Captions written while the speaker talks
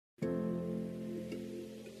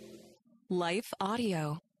Life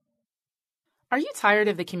Audio. Are you tired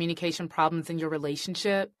of the communication problems in your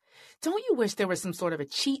relationship? Don't you wish there was some sort of a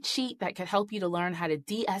cheat sheet that could help you to learn how to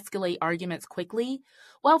de-escalate arguments quickly?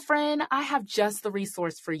 Well, friend, I have just the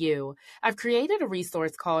resource for you. I've created a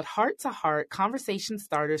resource called Heart to Heart Conversation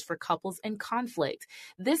Starters for Couples in Conflict.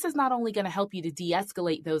 This is not only going to help you to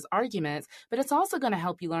de-escalate those arguments, but it's also going to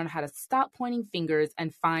help you learn how to stop pointing fingers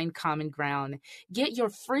and find common ground. Get your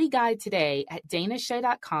free guide today at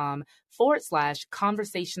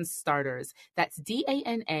danashay.com/conversation starters. That's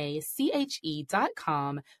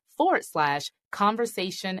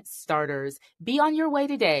DANACHE.com/conversation starters. Be on your way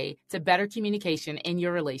today to better communication in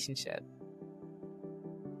your relationship.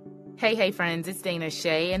 Hey, friends, it's Dana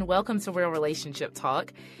Shay, and welcome to Real Relationship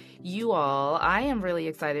Talk. You all, I am really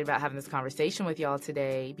excited about having this conversation with y'all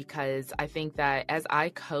today because I think that as I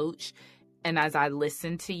coach and as I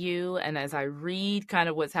listen to you and as I read kind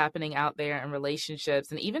of what's happening out there in relationships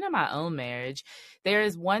and even in my own marriage, there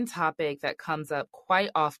is one topic that comes up quite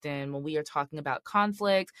often when we are talking about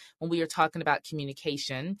conflict, when we are talking about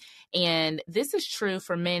communication. And this is true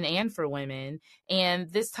for men and for women. And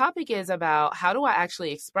this topic is about how do I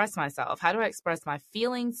actually express myself? How do I express my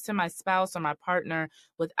feelings to my spouse or my partner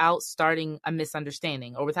without starting a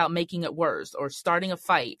misunderstanding or without making it worse or starting a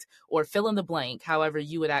fight or fill in the blank, however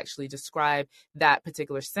you would actually describe that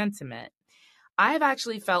particular sentiment. I have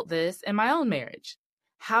actually felt this in my own marriage.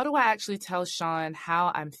 How do I actually tell Sean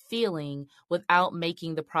how I'm feeling without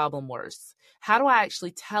making the problem worse? How do I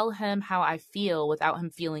actually tell him how I feel without him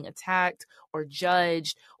feeling attacked or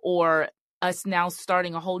judged or us now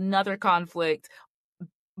starting a whole nother conflict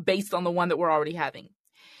based on the one that we're already having?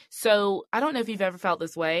 So I don't know if you've ever felt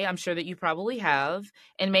this way. I'm sure that you probably have.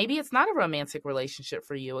 And maybe it's not a romantic relationship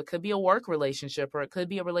for you. It could be a work relationship, or it could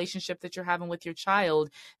be a relationship that you're having with your child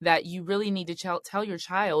that you really need to tell your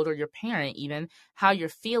child or your parent even how you're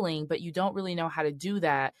feeling, but you don't really know how to do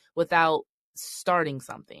that without starting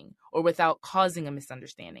something or without causing a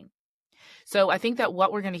misunderstanding. So I think that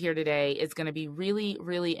what we're going to hear today is going to be really,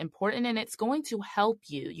 really important, and it's going to help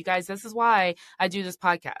you. You guys, this is why I do this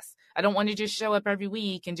podcast. I don't want to just show up every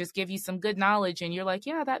week and just give you some good knowledge and you're like,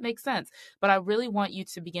 yeah, that makes sense. But I really want you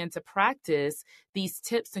to begin to practice these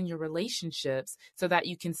tips in your relationships so that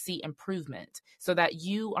you can see improvement, so that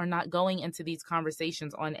you are not going into these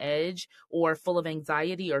conversations on edge or full of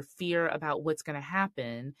anxiety or fear about what's going to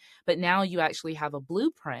happen. But now you actually have a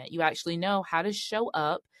blueprint. You actually know how to show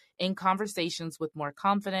up in conversations with more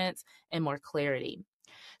confidence and more clarity.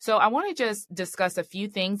 So I want to just discuss a few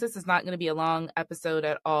things. This is not going to be a long episode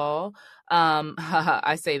at all.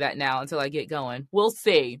 I say that now until I get going. We'll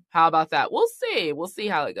see. How about that? We'll see. We'll see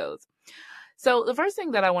how it goes. So the first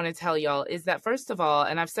thing that I want to tell y'all is that, first of all,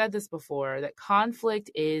 and I've said this before, that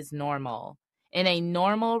conflict is normal. In a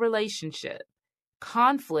normal relationship,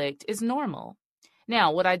 conflict is normal.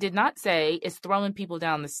 Now, what I did not say is throwing people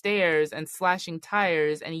down the stairs and slashing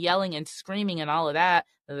tires and yelling and screaming and all of that.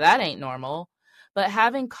 That ain't normal. But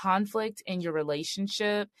having conflict in your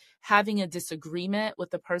relationship, having a disagreement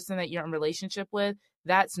with the person that you're in relationship with,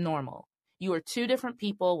 that's normal. You are two different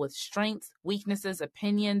people with strengths, weaknesses,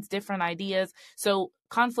 opinions, different ideas. So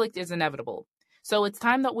conflict is inevitable. So it's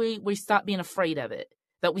time that we stop being afraid of it,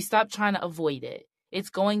 that we stop trying to avoid it. It's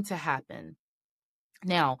going to happen.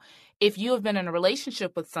 Now, if you have been in a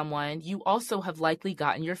relationship with someone, you also have likely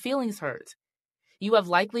gotten your feelings hurt. You have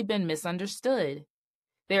likely been misunderstood.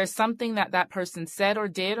 There is something that that person said or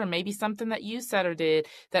did, or maybe something that you said or did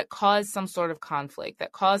that caused some sort of conflict,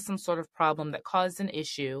 that caused some sort of problem, that caused an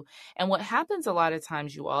issue. And what happens a lot of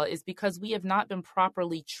times, you all, is because we have not been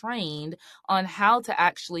properly trained on how to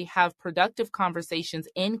actually have productive conversations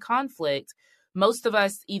in conflict. Most of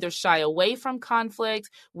us either shy away from conflict,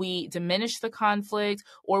 we diminish the conflict,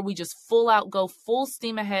 or we just go full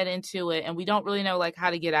steam ahead into it, and we don't really know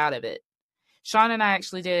how to get out of it. Sean and I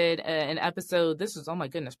actually did an episode, this was, oh my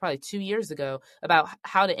goodness, probably 2 years ago, about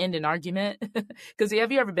how to end an argument. Because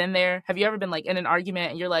have you ever been there? Have you ever been in an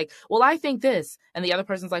argument and you're like, well, I think this. And the other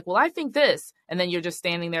person's like, well, I think this. And then you're just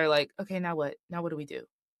standing there like, okay, now what? Now what do we do?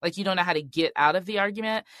 You don't know how to get out of the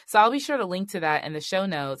argument. So I'll be sure to link to that in the show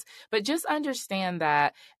notes. But just understand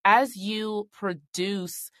that as you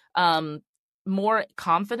produce more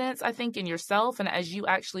confidence, I think, in yourself, and as you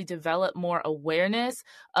actually develop more awareness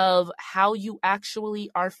of how you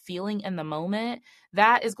actually are feeling in the moment,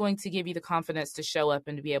 that is going to give you the confidence to show up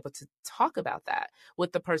and to be able to talk about that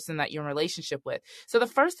with the person that you're in a relationship with. So the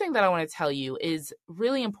first thing that I want to tell you is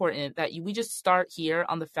really important that we just start here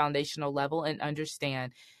on the foundational level and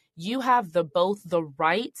understand you have both the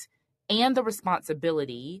right and the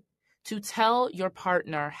responsibility to tell your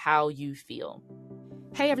partner how you feel.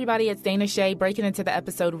 Hey everybody, it's Dana Shea breaking into the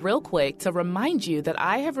episode real quick to remind you that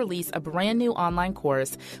I have released a brand new online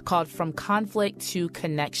course called From Conflict to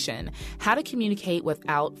Connection, How to Communicate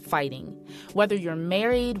Without Fighting. Whether you're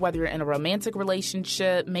married, whether you're in a romantic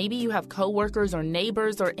relationship, maybe you have coworkers or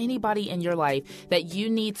neighbors or anybody in your life that you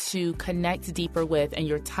need to connect deeper with and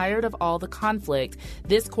you're tired of all the conflict,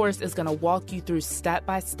 this course is going to walk you through step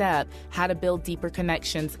by step how to build deeper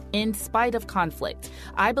connections in spite of conflict.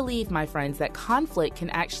 I believe, my friends, that conflict can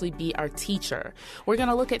actually be our teacher. We're going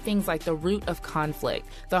to look at things like the root of conflict,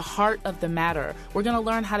 the heart of the matter. We're going to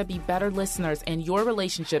learn how to be better listeners, and your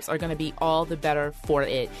relationships are going to be all the better for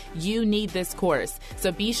it. You need this course.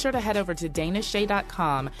 So be sure to head over to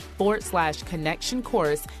danashay.com/connection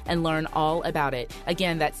course and learn all about it.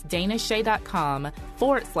 Again, that's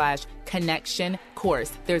danashay.com/connection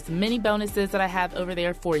course. There's many bonuses that I have over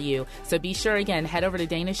there for you. So be sure, again, head over to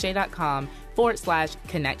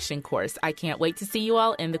danashay.com/connection course. I can't wait to see you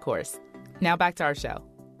all in the course. Now back to our show.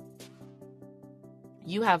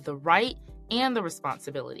 You have the right and the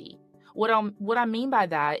responsibility. What I mean by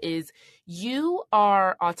that is you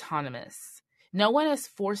are autonomous. No one is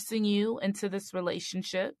forcing you into this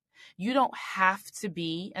relationship. You don't have to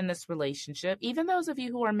be in this relationship, even those of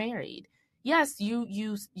you who are married. Yes, you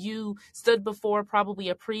stood before probably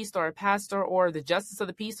a priest or a pastor or the justice of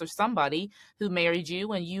the peace or somebody who married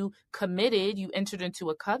you, and you committed, you entered into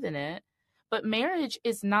a covenant. But marriage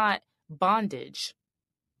is not bondage.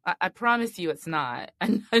 I promise you it's not.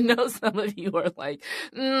 I know some of you are like,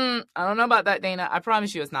 I don't know about that, Dana. I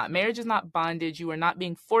promise you it's not. Marriage is not bondage. You are not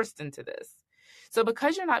being forced into this. So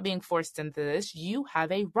because you're not being forced into this, you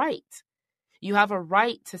have a right. You have a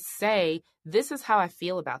right to say, this is how I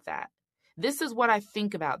feel about that. This is what I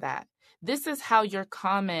think about that. This is how your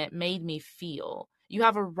comment made me feel. You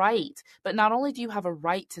have a right. But not only do you have a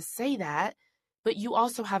right to say that, but you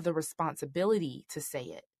also have the responsibility to say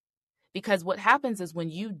it. Because what happens is when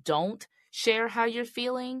you don't share how you're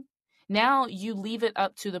feeling, now you leave it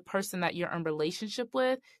up to the person that you're in relationship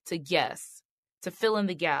with to guess, to fill in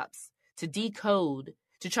the gaps, to decode,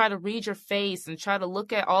 to try to read your face and try to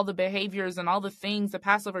look at all the behaviors and all the things, the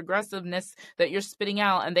passive aggressiveness that you're spitting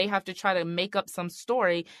out, and they have to try to make up some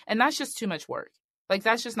story. And that's just too much work. Like,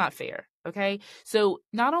 that's just not fair. Okay. So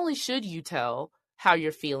not only should you tell how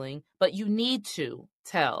you're feeling, but you need to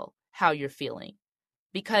tell how you're feeling,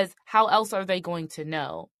 because how else are they going to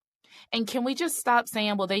know? And can we just stop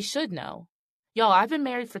saying, well, they should know? Y'all, I've been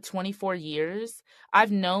married for 24 years.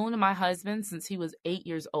 I've known my husband since he was 8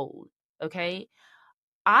 years old. Okay.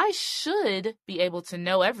 I should be able to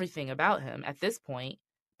know everything about him at this point,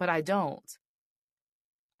 but I don't.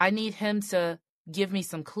 I need him to give me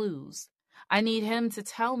some clues. I need him to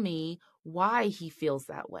tell me why he feels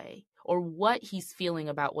that way or what he's feeling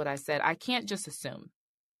about what I said. I can't just assume.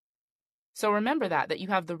 So remember that you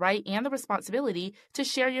have the right and the responsibility to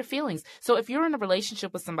share your feelings. So if you're in a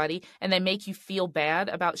relationship with somebody and they make you feel bad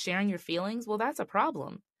about sharing your feelings, well, that's a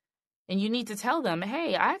problem. And you need to tell them,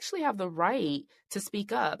 hey, I actually have the right to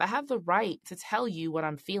speak up. I have the right to tell you what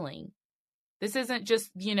I'm feeling. This isn't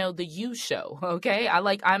just, the you show, okay?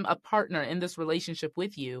 I'm a partner in this relationship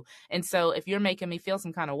with you. And so if you're making me feel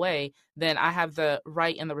some kind of way, then I have the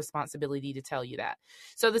right and the responsibility to tell you that.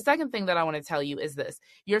 So the second thing that I want to tell you is this.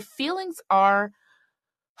 Your feelings are,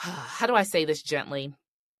 how do I say this gently?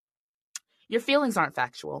 Your feelings aren't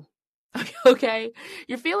factual, okay?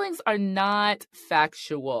 Your feelings are not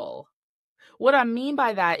factual. What I mean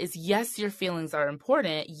by that is, yes, your feelings are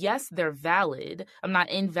important. Yes, they're valid. I'm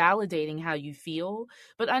not invalidating how you feel,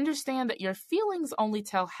 but understand that your feelings only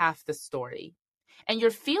tell half the story. And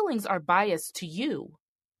your feelings are biased to you.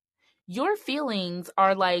 Your feelings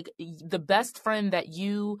are like the best friend that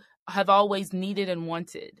you have always needed and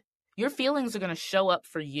wanted. Your feelings are going to show up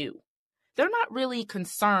for you. They're not really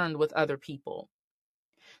concerned with other people.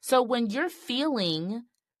 So when you're feeling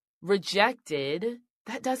rejected,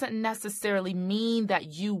 that doesn't necessarily mean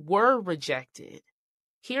that you were rejected.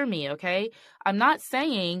 Hear me, okay? I'm not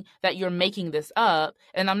saying that you're making this up,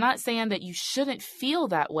 and I'm not saying that you shouldn't feel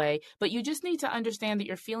that way, but you just need to understand that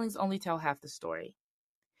your feelings only tell half the story.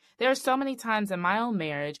 There are so many times in my own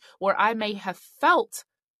marriage where I may have felt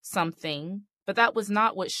something, but that was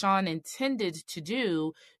not what Sean intended to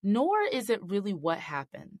do, nor is it really what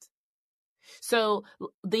happened. So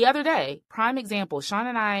the other day, prime example, Sean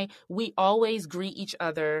and I, we always greet each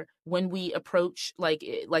other when we approach, like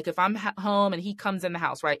if I'm home and he comes in the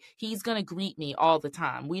house, right? He's going to greet me all the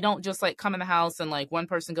time. We don't just come in the house and one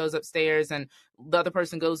person goes upstairs and the other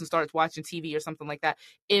person goes and starts watching TV or something like that.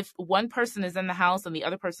 If one person is in the house and the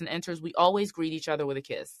other person enters, we always greet each other with a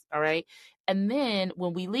kiss. All right. And then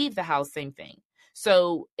when we leave the house, same thing.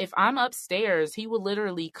 So if I'm upstairs, he will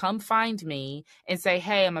literally come find me and say,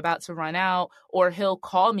 hey, I'm about to run out. Or he'll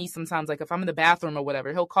call me sometimes, like if I'm in the bathroom or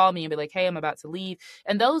whatever, he'll call me and be like, hey, I'm about to leave.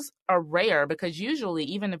 And those are rare because usually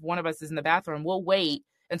even if one of us is in the bathroom, we'll wait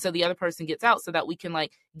until the other person gets out so that we can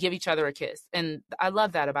like give each other a kiss. And I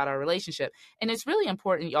love that about our relationship. And it's really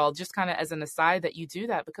important, y'all, just kind of as an aside that you do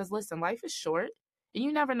that because listen, life is short. And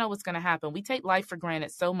you never know what's going to happen. We take life for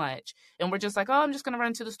granted so much. And we're just like, oh, I'm just going to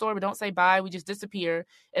run to the store. We don't say bye. We just disappear.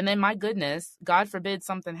 And then, my goodness, God forbid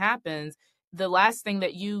something happens. The last thing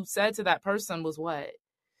that you said to that person was what?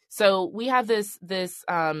 So we have this,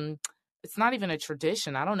 it's not even a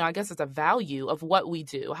tradition. I don't know. I guess it's a value of what we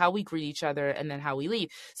do, how we greet each other, and then how we leave.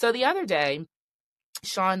 So the other day,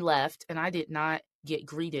 Sean left and I did not get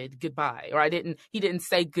greeted goodbye, or he didn't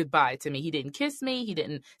say goodbye to me. He didn't kiss me. He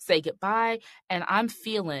didn't say goodbye. And I'm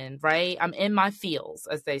feeling, right? I'm in my feels,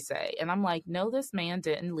 as they say. And I'm like, no, this man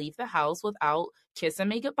didn't leave the house without kissing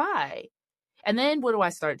me goodbye. And then what do I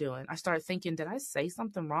start doing? I start thinking, did I say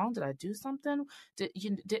something wrong? Did I do something?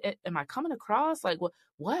 Am I coming across? Like,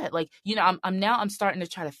 what? Like, I'm starting to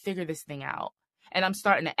try to figure this thing out. And I'm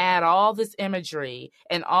starting to add all this imagery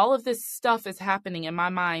and all of this stuff is happening in my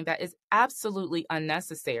mind that is absolutely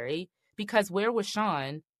unnecessary because where was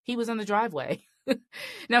Sean? He was in the driveway.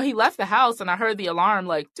 Now he left the house and I heard the alarm,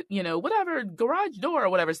 like, whatever, garage door or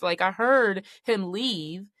whatever. So like I heard him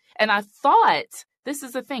leave and I thought, this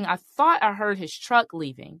is the thing, I thought I heard his truck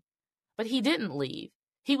leaving, but he didn't leave.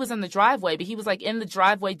 He was in the driveway, but he was like in the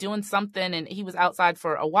driveway doing something and he was outside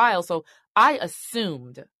for a while. So I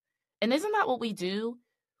assumed. And isn't that what we do?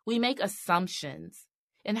 We make assumptions.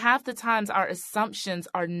 And half the times our assumptions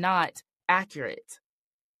are not accurate.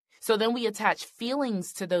 So then we attach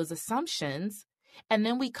feelings to those assumptions. And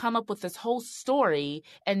then we come up with this whole story.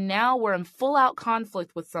 And now we're in full out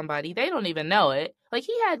conflict with somebody. They don't even know it. Like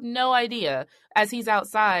he had no idea as he's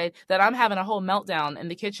outside that I'm having a whole meltdown in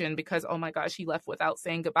the kitchen because, oh my gosh, he left without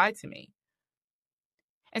saying goodbye to me.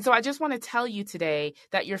 And so I just want to tell you today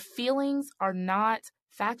that your feelings are not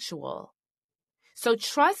factual. So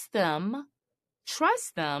trust them,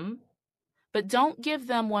 but don't give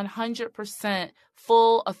them 100%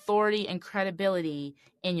 full authority and credibility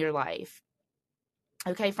in your life.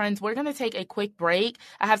 Okay, friends, we're going to take a quick break.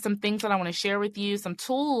 I have some things that I want to share with you, some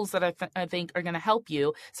tools that I think are going to help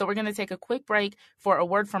you. So we're going to take a quick break for a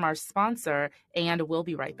word from our sponsor, and we'll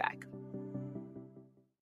be right back.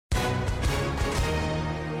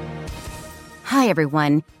 Hi,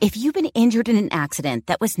 everyone. If you've been injured in an accident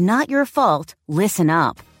that was not your fault, listen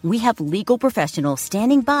up. We have legal professionals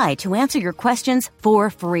standing by to answer your questions for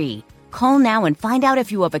free. Call now and find out if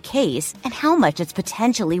you have a case and how much it's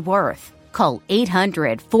potentially worth. Call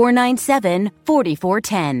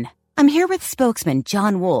 800-497-4410. I'm here with spokesman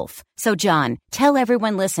John Wolf. So, John, tell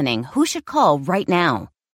everyone listening who should call right now.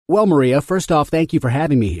 Well, Maria, first off, thank you for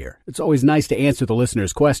having me here. It's always nice to answer the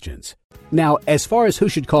listeners' questions. Now, as far as who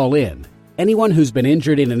should call in, anyone who's been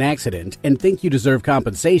injured in an accident and think you deserve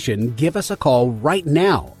compensation, give us a call right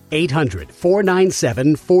now.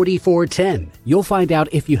 800-497-4410. You'll find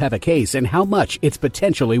out if you have a case and how much it's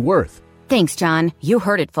potentially worth. Thanks, John. You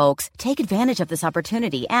heard it, folks. Take advantage of this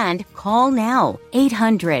opportunity and call now.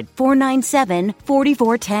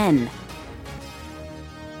 800-497-4410.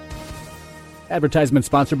 Advertisement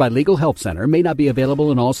sponsored by Legal Help Center. May not be available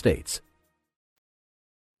in all states.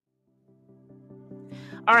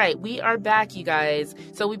 All right, we are back, you guys.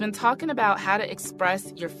 So we've been talking about how to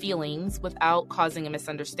express your feelings without causing a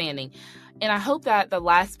misunderstanding. And I hope that the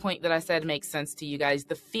last point that I said makes sense to you guys.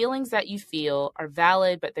 The feelings that you feel are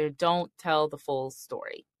valid, but they don't tell the full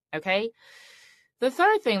story, okay? The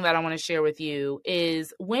third thing that I want to share with you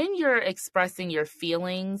is when you're expressing your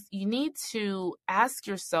feelings, you need to ask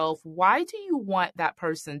yourself, why do you want that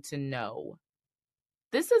person to know?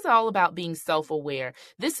 This is all about being self-aware.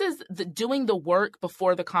 This is doing the work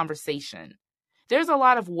before the conversation. There's a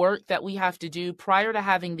lot of work that we have to do prior to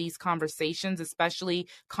having these conversations, especially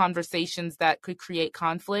conversations that could create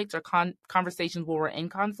conflict or conversations where we're in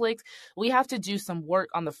conflict. We have to do some work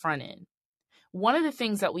on the front end. One of the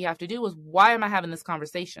things that we have to do is, why am I having this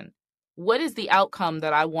conversation? What is the outcome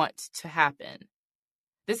that I want to happen?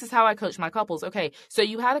 This is how I coach my couples. Okay, so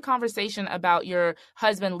you had a conversation about your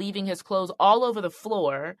husband leaving his clothes all over the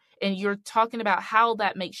floor, and you're talking about how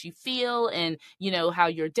that makes you feel and, how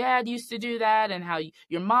your dad used to do that and how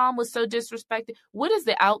your mom was so disrespected. What is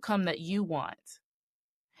the outcome that you want?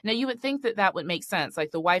 Now, you would think that that would make sense.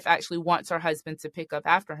 Like the wife actually wants her husband to pick up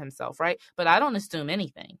after himself, right? But I don't assume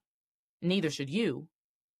anything. Neither should you.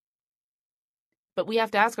 But we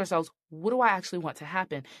have to ask ourselves, what do I actually want to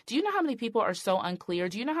happen? Do you know how many people are so unclear?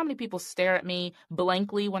 Do you know how many people stare at me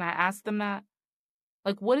blankly when I ask them that?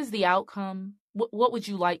 Like, what is the outcome? What would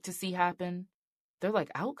you like to see happen? They're like,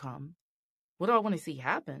 outcome? What do I want to see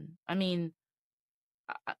happen? I mean,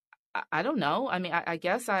 I don't know. I mean, I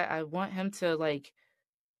guess I want him to, like,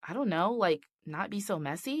 I don't know, like, not be so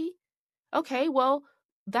messy. Okay, well,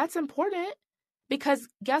 that's important because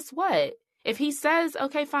guess what? If he says,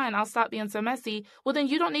 okay, fine, I'll stop being so messy, well, then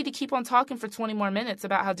you don't need to keep on talking for 20 more minutes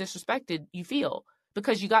about how disrespected you feel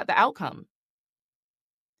because you got the outcome.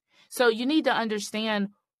 So you need to understand,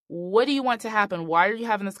 what do you want to happen? Why are you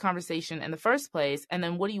having this conversation in the first place? And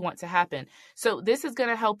then what do you want to happen? So this is going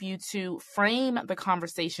to help you to frame the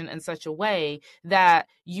conversation in such a way that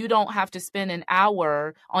you don't have to spend an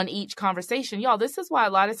hour on each conversation. Y'all, this is why a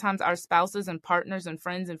lot of times our spouses and partners and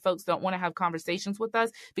friends and folks don't want to have conversations with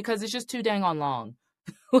us, because it's just too dang on long.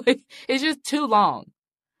 Like, it's just too long.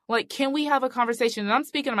 Like, can we have a conversation? And I'm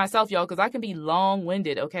speaking to myself, y'all, because I can be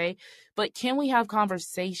long-winded, okay? But can we have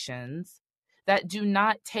conversations that do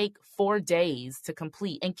not take 4 days to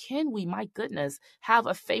complete? And can we, my goodness, have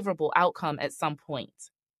a favorable outcome at some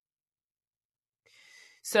point?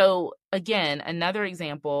 So again, another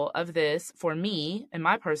example of this for me in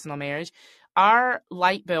my personal marriage, our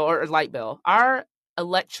our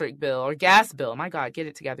electric bill or gas bill, my God, get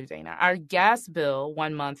it together, Dana. Our gas bill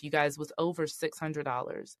 1 month, you guys, was over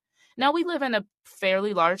 $600. Now we live in a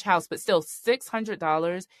fairly large house, but still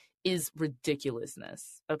 $600 is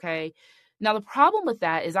ridiculousness. Okay. Now, the problem with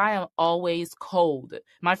that is I am always cold.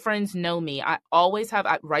 My friends know me. I always have,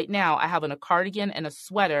 right now, I have a cardigan and a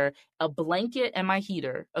sweater, a blanket, and my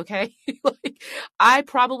heater, okay? Like, I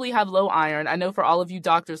probably have low iron. I know for all of you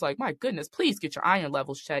doctors, like, my goodness, please get your iron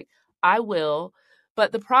levels checked. I will.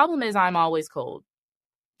 But the problem is I'm always cold.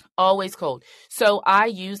 Always cold. So I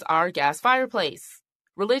use our gas fireplace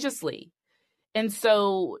religiously. And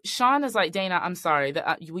so Sean is like, Dana, I'm sorry,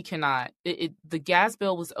 that we cannot. The gas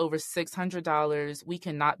bill was over $600. We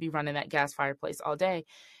cannot be running that gas fireplace all day.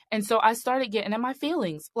 And so I started getting in my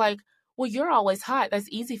feelings, like, well, you're always hot. That's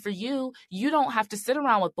easy for you. You don't have to sit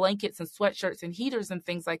around with blankets and sweatshirts and heaters and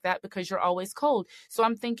things like that because you're always cold. So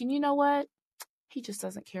I'm thinking, you know what? He just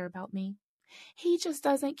doesn't care about me. He just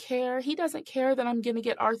doesn't care. He doesn't care that I'm going to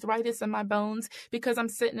get arthritis in my bones because I'm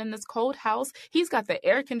sitting in this cold house. He's got the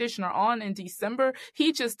air conditioner on in December.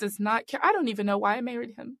 He just does not care. I don't even know why I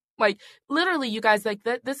married him. Like, literally, you guys, like,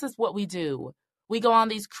 this is what we do. We go on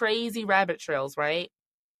these crazy rabbit trails, right?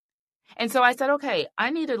 And so I said, okay, I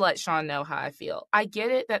need to let Sean know how I feel. I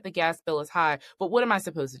get it that the gas bill is high, but what am I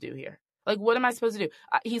supposed to do here? Like, what am I supposed to do?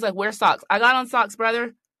 He's like, wear socks. I got on socks,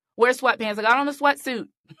 brother. Wear sweatpants. I got on a sweatsuit.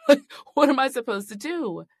 What am I supposed to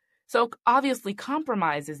do? So obviously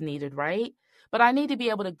compromise is needed, right? But I need to be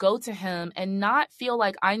able to go to him and not feel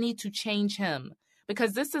like I need to change him.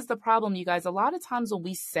 Because this is the problem, you guys. A lot of times when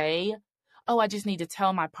we say, oh, I just need to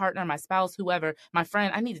tell my partner, my spouse, whoever, my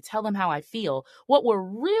friend, I need to tell them how I feel. What we're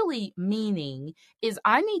really meaning is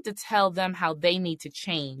I need to tell them how they need to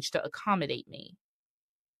change to accommodate me.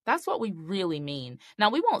 That's what we really mean. Now,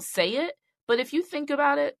 we won't say it, but if you think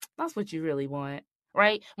about it, that's what you really want,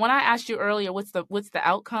 right? When I asked you earlier, what's the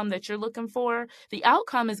outcome that you're looking for? The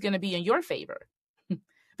outcome is going to be in your favor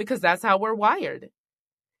because that's how we're wired.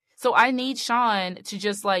 So I need Sean to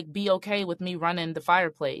just like be okay with me running the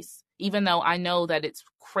fireplace, even though I know that it's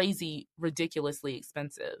crazy, ridiculously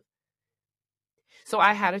expensive. So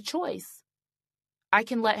I had a choice. I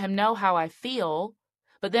can let him know how I feel,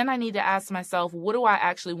 but then I need to ask myself, what do I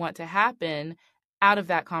actually want to happen out of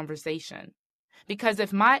that conversation? Because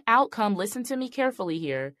if my outcome, listen to me carefully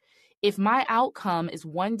here, if my outcome is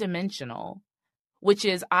one-dimensional, which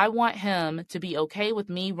is I want him to be okay with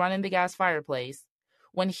me running the gas fireplace,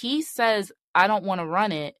 when he says, I don't want to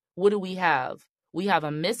run it, what do we have? We have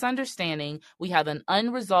a misunderstanding. We have an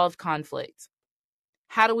unresolved conflict.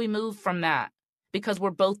 How do we move from that? Because we're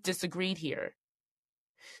both disagreed here.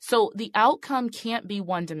 So the outcome can't be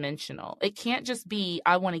one-dimensional. It can't just be,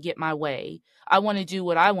 I want to get my way. I want to do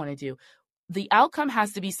what I want to do. The outcome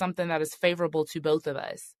has to be something that is favorable to both of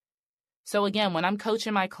us. So again, when I'm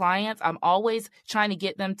coaching my clients, I'm always trying to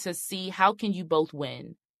get them to see how can you both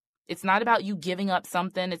win. It's not about you giving up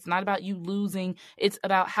something. It's not about you losing. It's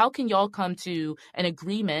about how can y'all come to an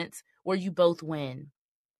agreement where you both win.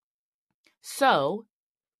 So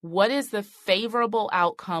what is the favorable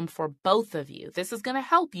outcome for both of you? This is going to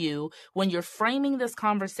help you when you're framing this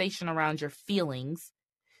conversation around your feelings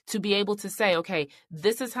to be able to say, okay,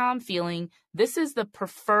 this is how I'm feeling. This is the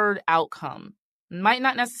preferred outcome. It might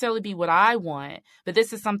not necessarily be what I want, but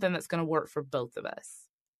this is something that's going to work for both of us.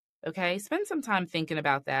 Okay, spend some time thinking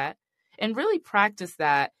about that and really practice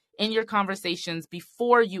that in your conversations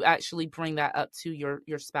before you actually bring that up to your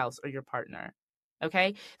spouse or your partner.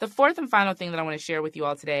 Okay. The fourth and final thing that I want to share with you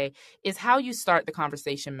all today is how you start the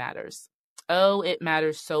conversation matters. Oh, it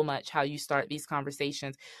matters so much how you start these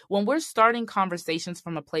conversations. When we're starting conversations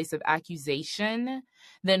from a place of accusation,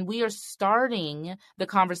 then we are starting the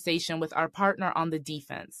conversation with our partner on the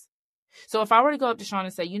defense. So if I were to go up to Sean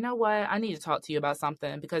and say, you know what, I need to talk to you about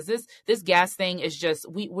something because this gas thing is just,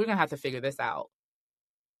 we're going to have to figure this out.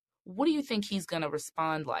 What do you think he's going to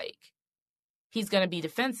respond like? He's going to be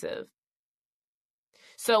defensive.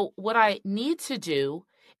 So what I need to do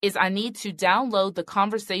is I need to download the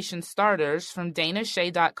conversation starters from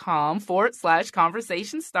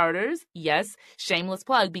danashay.com/conversation starters. Yes, shameless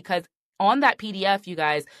plug, because on that PDF, you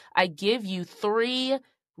guys, I give you 3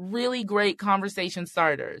 really great conversation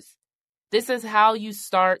starters. This is how you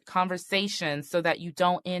start conversations so that you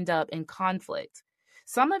don't end up in conflict.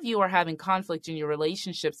 Some of you are having conflict in your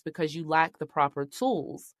relationships because you lack the proper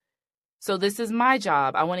tools. So this is my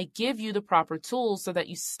job. I want to give you the proper tools so that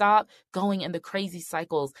you stop going in the crazy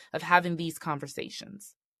cycles of having these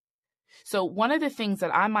conversations. So one of the things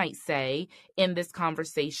that I might say in this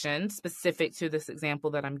conversation, specific to this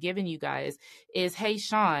example that I'm giving you guys, is, hey,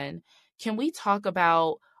 Sean, can we talk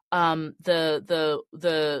about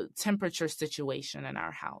the temperature situation in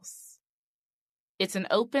our house? It's an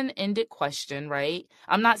open-ended question, right?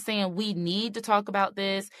 I'm not saying we need to talk about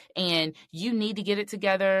this and you need to get it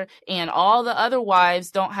together and all the other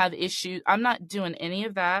wives don't have issues. I'm not doing any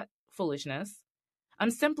of that foolishness.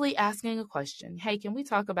 I'm simply asking a question. Hey, can we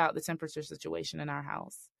talk about the temperature situation in our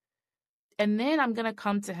house? And then I'm going to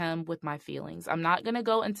come to him with my feelings. I'm not going to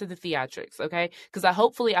go into the theatrics, okay? Because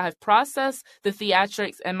hopefully I have processed the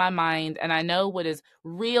theatrics in my mind and I know what is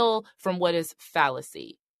real from what is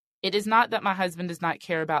fallacy. It is not that my husband does not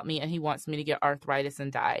care about me and he wants me to get arthritis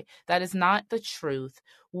and die. That is not the truth.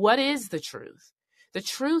 What is the truth? The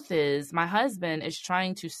truth is my husband is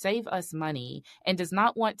trying to save us money and does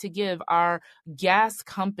not want to give our gas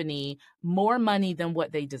company more money than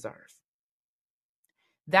what they deserve.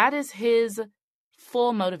 That is his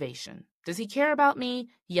full motivation. Does he care about me?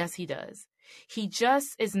 Yes, he does. He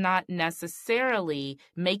just is not necessarily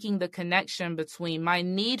making the connection between my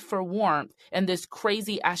need for warmth and this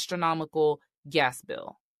crazy astronomical gas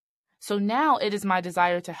bill. So now it is my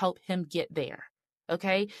desire to help him get there.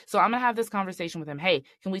 Okay, so I'm going to have this conversation with him. Hey,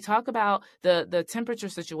 can we talk about the temperature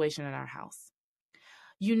situation in our house?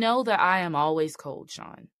 You know that I am always cold,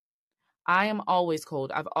 Sean. I am always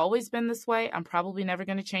cold. I've always been this way. I'm probably never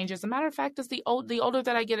going to change. As a matter of fact, as the older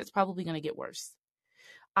that I get, it's probably going to get worse.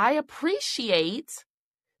 I appreciate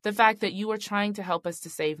the fact that you are trying to help us to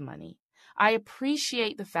save money. I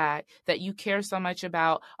appreciate the fact that you care so much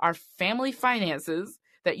about our family finances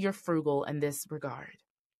that you're frugal in this regard.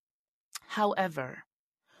 However,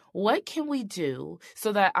 what can we do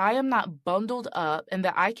so that I am not bundled up and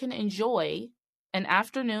that I can enjoy an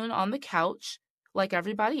afternoon on the couch like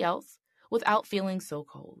everybody else without feeling so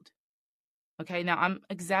cold? Okay, now I'm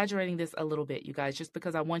exaggerating this a little bit, you guys, just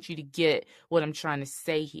because I want you to get what I'm trying to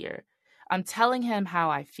say here. I'm telling him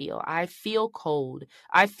how I feel. I feel cold.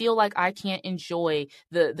 I feel like I can't enjoy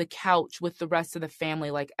the couch with the rest of the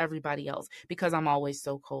family like everybody else because I'm always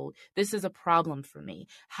so cold. This is a problem for me.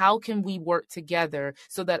 How can we work together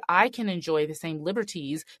so that I can enjoy the same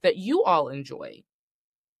liberties that you all enjoy?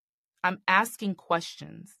 I'm asking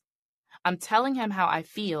questions. I'm telling him how I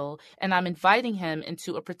feel, and I'm inviting him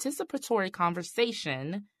into a participatory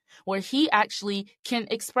conversation where he actually can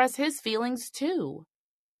express his feelings too.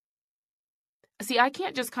 See, I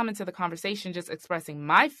can't just come into the conversation just expressing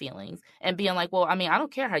my feelings and being like, well, I mean, I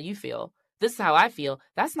don't care how you feel. This is how I feel.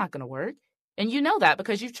 That's not going to work. And you know that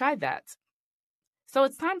because you've tried that. So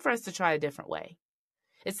it's time for us to try a different way.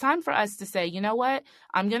 It's time for us to say, you know what?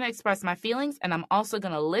 I'm going to express my feelings and I'm also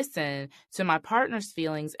going to listen to my partner's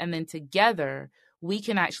feelings. And then together, we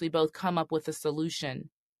can actually both come up with a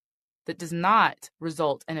solution that does not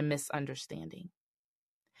result in a misunderstanding.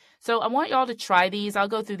 So I want y'all to try these. I'll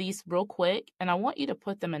go through these real quick and I want you to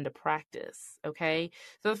put them into practice. Okay.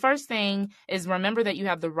 So the first thing is remember that you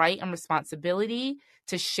have the right and responsibility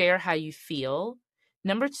to share how you feel.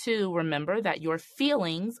 Number 2, remember that your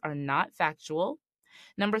feelings are not factual.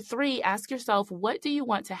 Number 3, ask yourself, what do you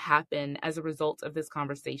want to happen as a result of this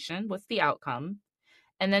conversation? What's the outcome?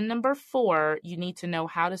 And then number 4, you need to know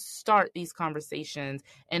how to start these conversations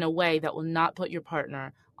in a way that will not put your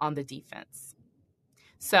partner on the defense.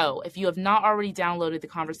 So if you have not already downloaded the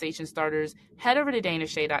Conversation Starters, head over to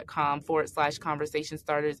danashay.com/conversation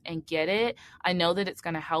starters and get it. I know that it's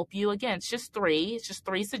going to help you. Again, it's just three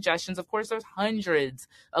suggestions. Of course, there's hundreds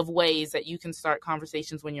of ways that you can start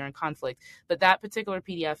conversations when you're in conflict, but that particular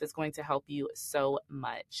PDF is going to help you so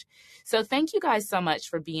much. So thank you guys so much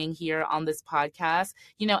for being here on this podcast.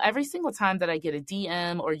 You know, every single time that I get a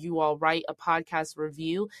DM or you all write a podcast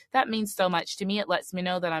review, that means so much to me. It lets me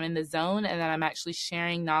know that I'm in the zone and that I'm actually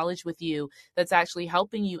sharing knowledge with you that's actually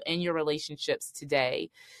helping you in your relationships today.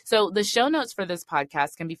 So the show notes for this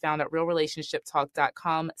podcast can be found at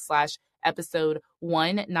realrelationshiptalk.com/episode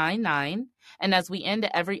 199. And as we end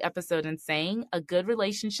every episode in saying, a good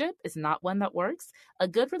relationship is not one that works. A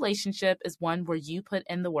good relationship is one where you put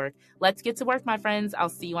in the work. Let's get to work, my friends. I'll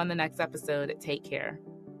see you on the next episode. Take care.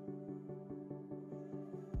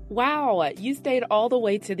 Wow, you stayed all the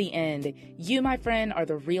way to the end. You, my friend, are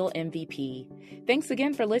the real MVP. Thanks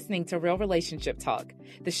again for listening to Real Relationship Talk.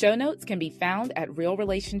 The show notes can be found at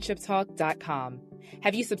realrelationshiptalk.com.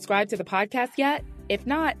 Have you subscribed to the podcast yet? If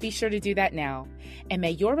not, be sure to do that now. And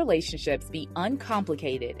may your relationships be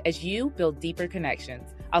uncomplicated as you build deeper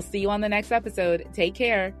connections. I'll see you on the next episode. Take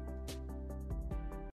care.